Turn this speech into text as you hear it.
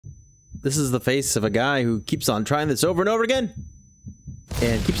this is the face of a guy who keeps on trying this over and over again.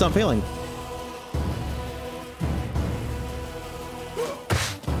 And keeps on failing.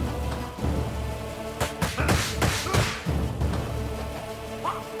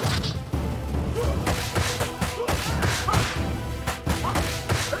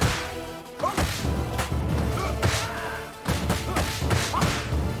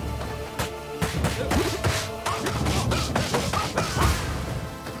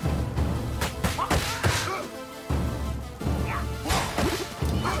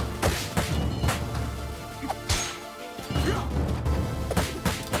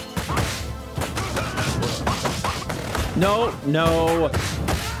 No, no,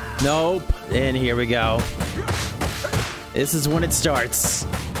 nope. And here we go. This is when it starts.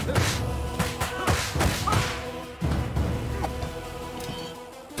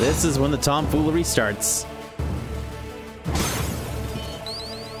 This is when the tomfoolery starts.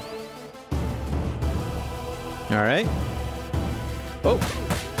 All right. Oh.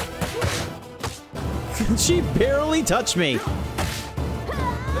 She barely touched me.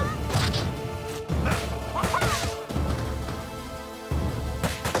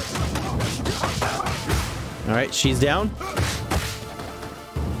 All right, she's down.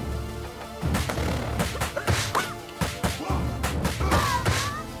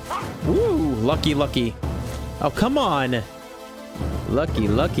 Woo, lucky, lucky. Oh, come on. Lucky,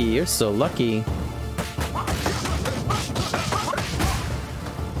 lucky, you're so lucky.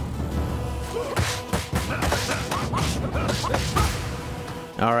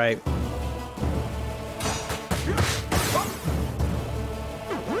 All right.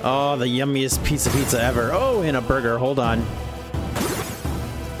 Oh, the yummiest piece of pizza ever. Oh, and a burger. Hold on.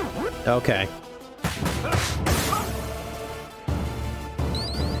 Okay.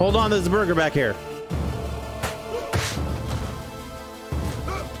 Hold on, there's a burger back here.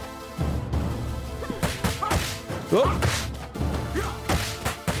 Whoop.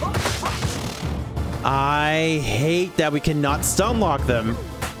 I hate that we cannot stun lock them.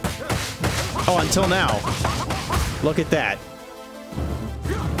 Oh, until now. Look at that.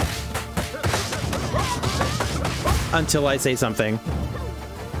 Until I say something.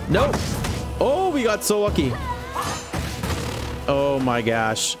 Nope. Oh, we got so lucky. Oh my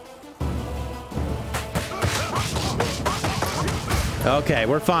gosh. Okay,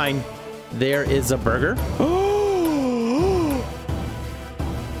 we're fine. There is a burger.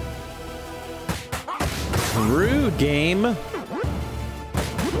 Rude game.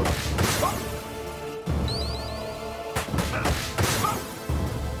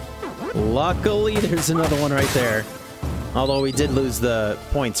 Luckily, there's another one right there. Although we did lose the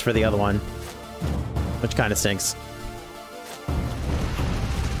points for the other one, which kind of stinks.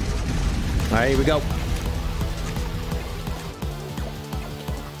 All right, here we go.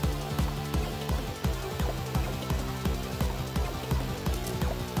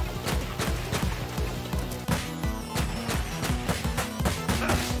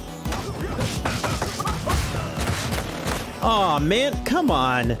 Aw, man, come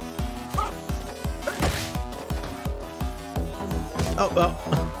on. Oh, oh.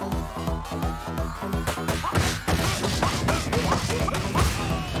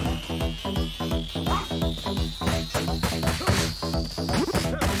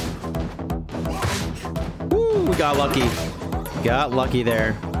 Woo, we got lucky. Got lucky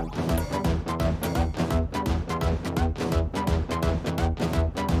there.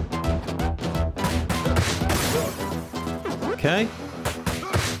 Okay.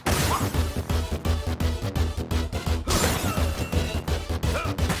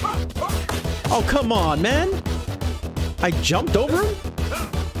 Oh, come on, man. I jumped over him?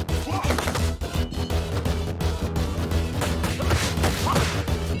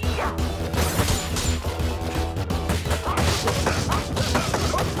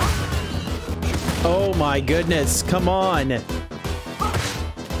 Oh my goodness, come on.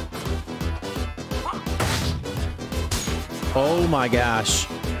 Oh my gosh.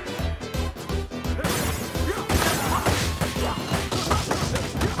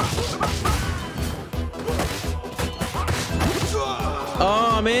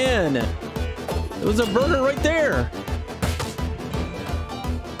 Oh man, it was a burger right there.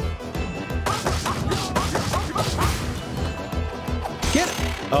 Get it.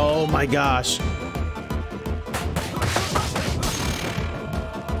 Oh my gosh.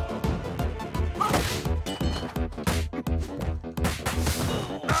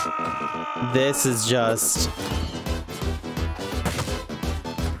 This is just...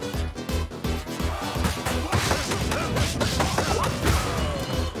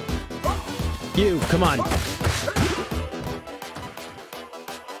 You, come on.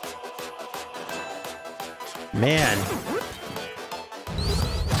 Man.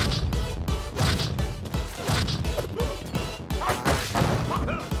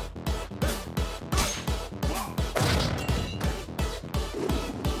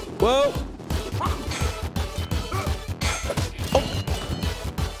 Whoa. Oh.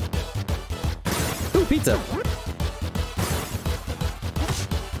 Ooh, pizza.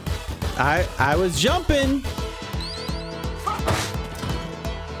 I was jumping.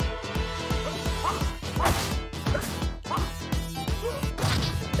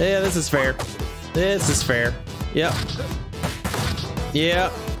 Yeah, this is fair. This is fair. Yep.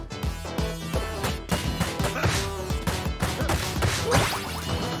 Yeah.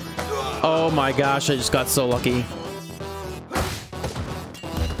 Oh my gosh, I just got so lucky.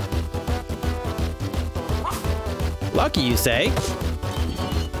 Lucky, you say?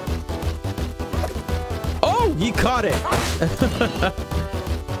 Oh, he caught it.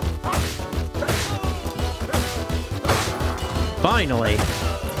 Finally.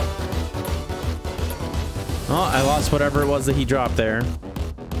 Oh, I lost whatever it was that he dropped there.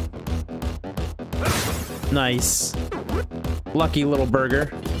 Nice. Lucky little burger.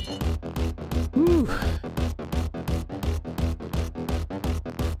 Whew.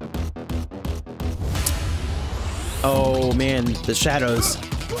 Oh man, the shadows.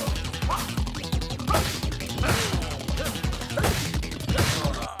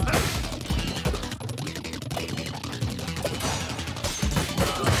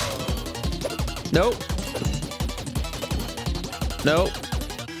 Nope. Nope.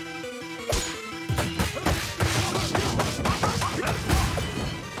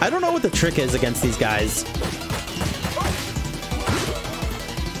 I don't know what the trick is against these guys.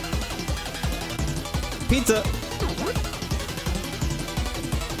 Pizza.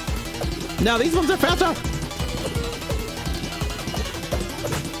 Now these ones are faster.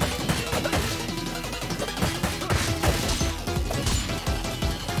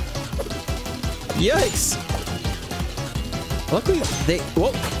 Yikes. Luckily,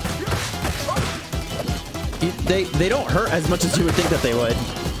 whoa. They don't hurt as much as you would think that they would.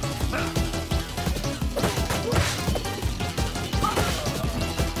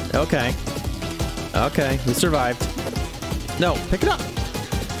 Okay. Okay, we survived. No, pick it up.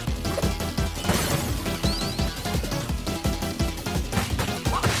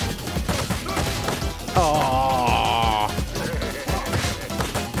 Oh.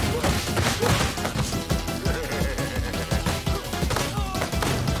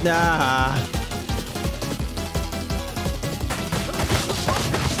 Nah.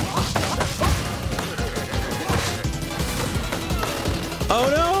 Oh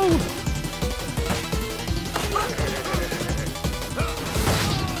no!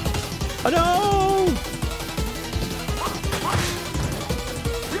 Oh no!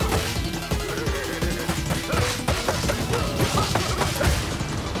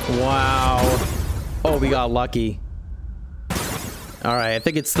 Wow. Oh, we got lucky. All right, I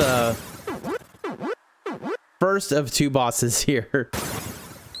think it's the first of two bosses here.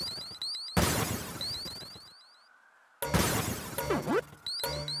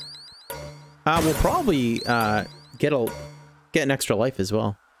 We'll probably get an extra life as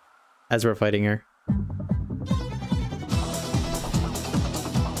well as we're fighting her.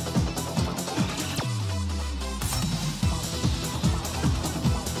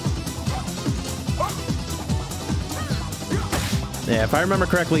 Yeah, if I remember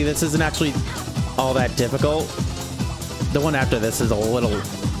correctly, this isn't actually all that difficult. The one after this is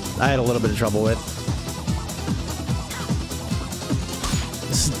I had a little bit of trouble with.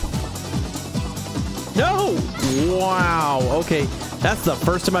 No! Wow, okay. That's the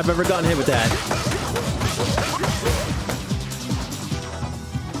first time I've ever gotten hit with that.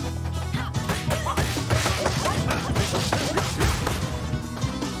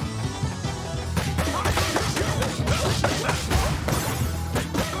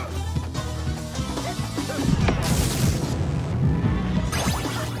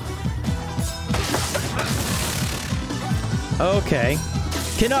 Okay.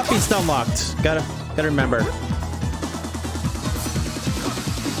 Cannot be stun locked. Gotta remember.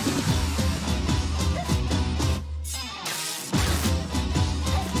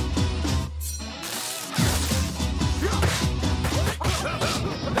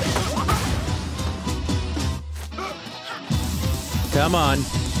 Come on.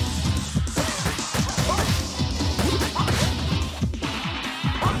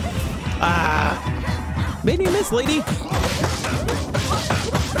 Ah! Made me miss, lady.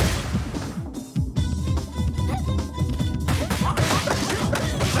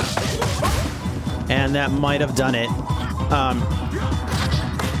 And that might have done it.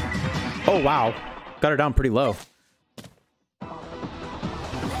 Oh, wow. Got her down pretty low.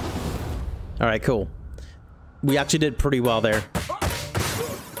 Alright, cool. We actually did pretty well there.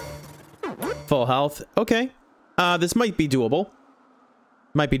 Full health. Okay. This might be doable.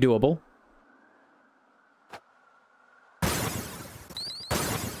 Might be doable.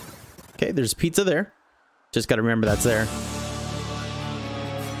 Okay, there's pizza there. Just gotta remember that's there.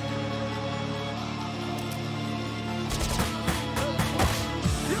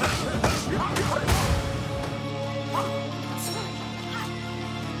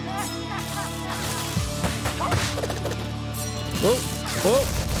 Whoa! Whoa!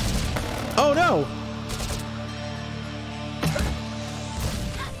 Oh no!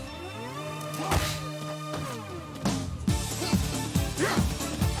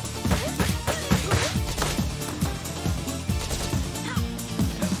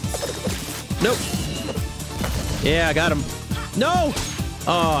 Nope. Yeah, I got him. No!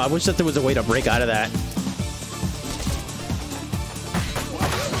 Oh, I wish that there was a way to break out of that.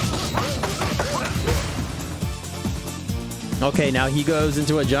 Okay, now he goes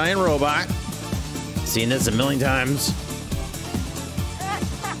into a giant robot. Seen this a million times.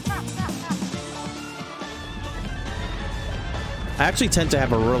 I actually tend to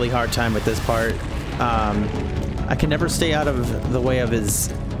have a really hard time with this part. I can never stay out of the way of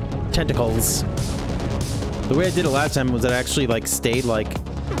his tentacles. The way I did it last time was that I actually like stayed like,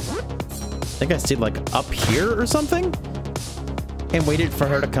 I think I stayed like up here or something and waited for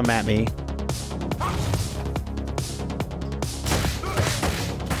her to come at me.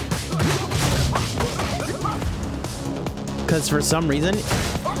 Because for some reason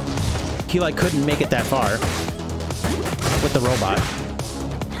he like couldn't make it that far with the robot.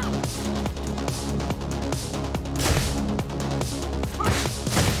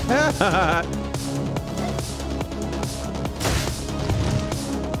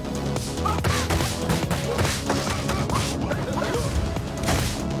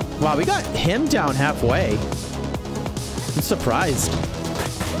 Wow, we got him down halfway. I'm surprised.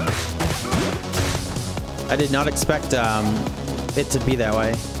 I did not expect it to be that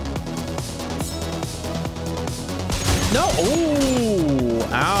way. No! Ooh!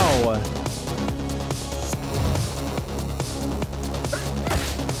 Ow!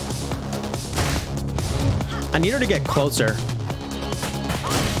 I need her to get closer.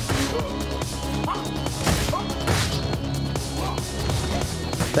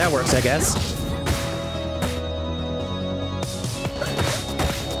 That works, I guess.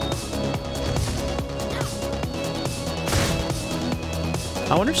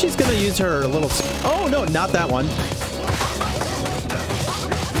 I wonder if she's gonna use her little... Oh, no, not that one.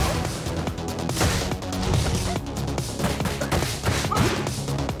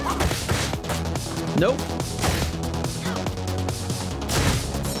 Nope.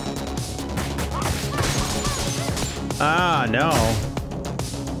 Ah, no.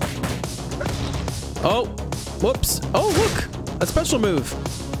 Oh, whoops. Oh, look, a special move.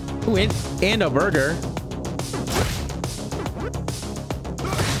 Ooh, and a burger.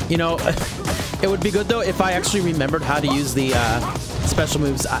 You know, it would be good though if I actually remembered how to use the special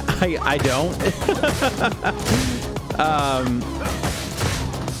moves. I don't.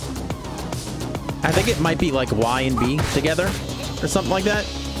 I think it might be like Y and B together or something like that.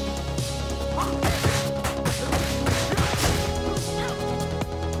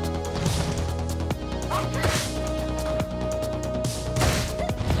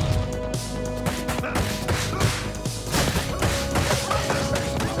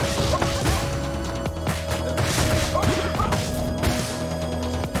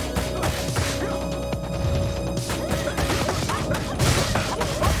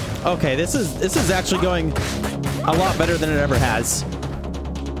 Okay, this is actually going a lot better than it ever has.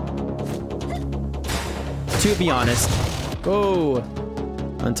 To be honest. Oh,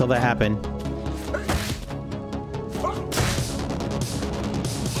 until that happened.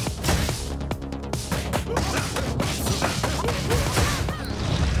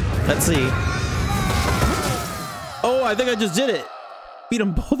 Let's see. Oh, I think I just did it. Beat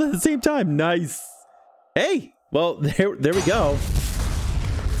them both at the same time. Nice. Hey, well, there we go.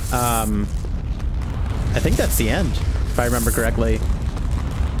 I think that's the end, if I remember correctly.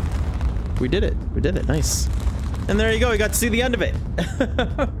 We did it. We did it. Nice. And there you go. We got to see the end of it.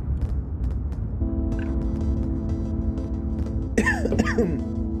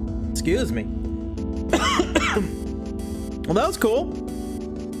 Excuse me. Well, that was cool.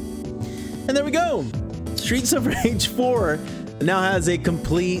 And there we go. Streets of Rage 4 now has a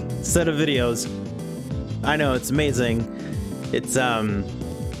complete set of videos. I know, it's amazing. It's,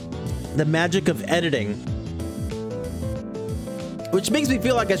 the magic of editing, which makes me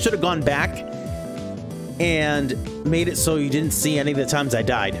feel like I should have gone back and made it so you didn't see any of the times I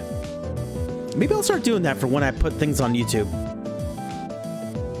died. Maybe I'll start doing that for when I put things on YouTube.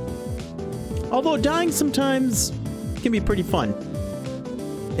 Although dying sometimes can be pretty fun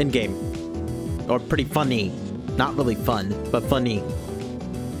in game. Or pretty funny. Not really fun, but funny.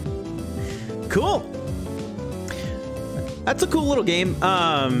 Cool. That's a cool little game.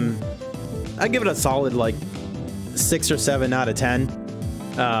 I give it a solid like 6 or 7 out of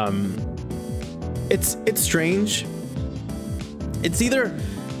 10. It's strange. It's either,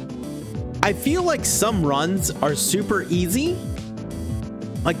 I feel like some runs are super easy.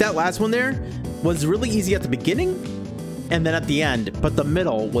 Like that last one there was really easy at the beginning and then at the end, but the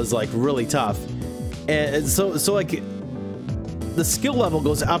middle was like really tough. And so like the skill level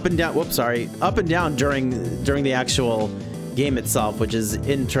goes up and down. Whoops, sorry, up and down during the actual game itself, which is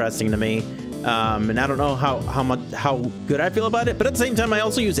interesting to me. And I don't know how good I feel about it, but at the same time, I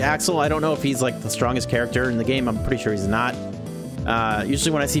also use Axel. I don't know if he's like the strongest character in the game. I'm pretty sure he's not.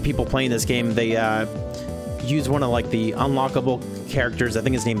 Usually when I see people playing this game, they use one of like the unlockable characters. I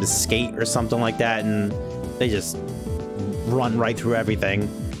think his name is Skate or something like that, and they just run right through everything.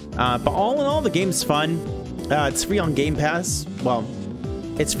 But all in all, the game's fun. It's free on Game Pass. Well,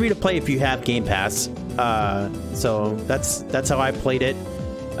 it's free to play if you have Game Pass. So that's how I played it.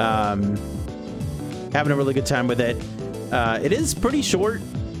 Having a really good time with it. It is pretty short.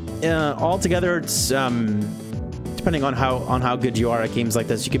 Altogether, it's depending on how good you are at games like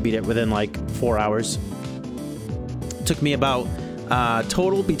this, you could beat it within like 4 hours. It took me about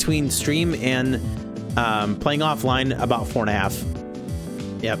total between stream and playing offline about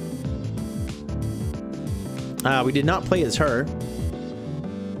 4.5. Yep. We did not play as her.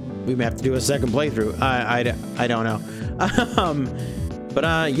 We may have to do a second playthrough. I don't know.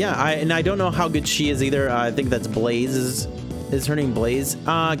 But yeah, I don't know how good she is either. I think that's Blaze. Is her name Blaze?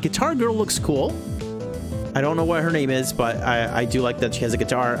 Guitar Girl looks cool. I don't know what her name is, but I do like that she has a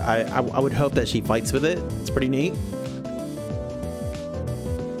guitar. I would hope that she fights with it. It's pretty neat.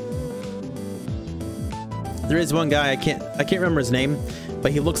 There is one guy, I can't remember his name,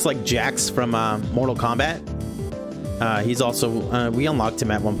 but he looks like Jax from Mortal Kombat. He's also we unlocked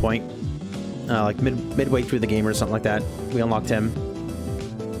him at one point, like midway through the game or something like that. We unlocked him.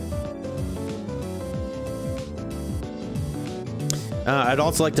 I'd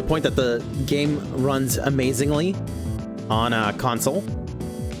also like to point that the game runs amazingly on a console.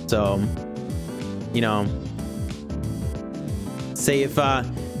 So, you know, say if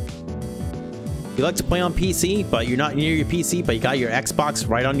you like to play on PC, but you're not near your PC, but you got your Xbox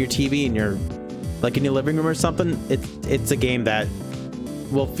right on your TV and you're like in your living room or something, it's a game that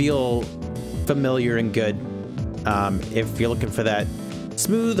will feel familiar and good if you're looking for that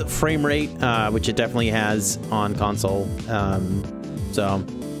smooth frame rate, which it definitely has on console. So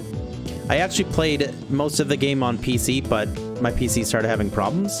I actually played most of the game on PC, but my PC started having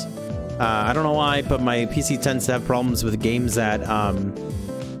problems. I don't know why, but my PC tends to have problems with games that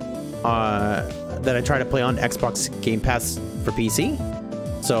that I try to play on Xbox Game Pass for PC.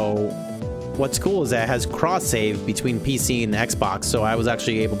 So what's cool is that it has cross save between PC and Xbox, so I was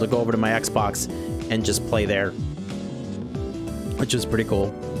actually able to go over to my Xbox and just play there, which was pretty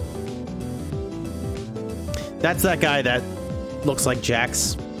cool. That's that guy that looks like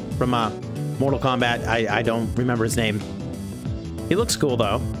Jax from Mortal Kombat. I don't remember his name. He looks cool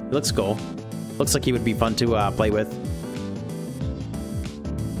though. He looks cool. Looks like he would be fun to play with.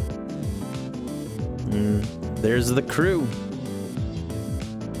 There's the crew.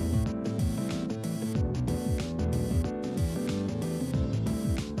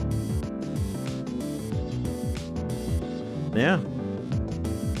 Yeah.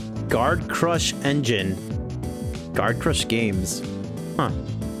 Guard Crush Engine. Guard Crush Games. Huh.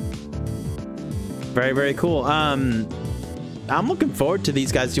 Very, very cool. I'm looking forward to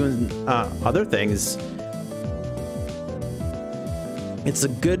these guys doing other things. It's a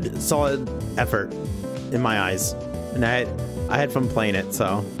good, solid effort in my eyes. And I had fun playing it,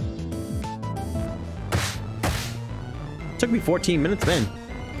 so. It took me 14 minutes, man.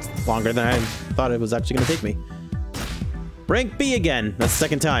 It's longer than I thought it was actually going to take me. Rank B again. That's the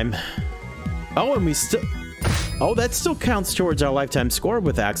second time. Oh, and we still... Oh, that still counts towards our lifetime score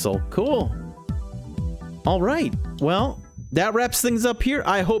with Axel. Cool. All right. Well, that wraps things up here.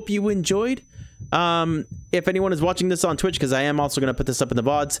 I hope you enjoyed. If anyone is watching this on Twitch, because I am also going to put this up in the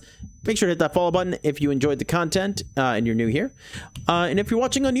VODs, make sure to hit that follow button if you enjoyed the content and you're new here. And if you're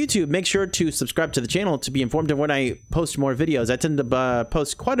watching on YouTube, make sure to subscribe to the channel to be informed of when I post more videos. I tend to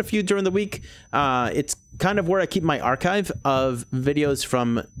post quite a few during the week. It's kind of where I keep my archive of videos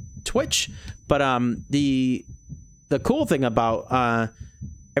from Twitch. But the cool thing about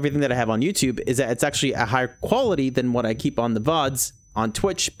everything that I have on YouTube is that it's actually a higher quality than what I keep on the VODs on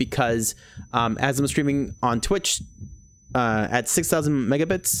Twitch, because as I'm streaming on Twitch at 6,000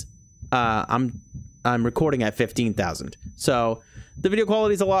 megabits, I'm recording at 15,000. So the video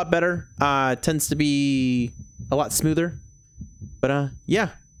quality is a lot better. Tends to be a lot smoother. But yeah,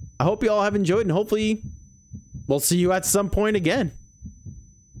 I hope you all have enjoyed, and hopefully we'll see you at some point again.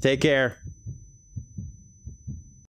 Take care.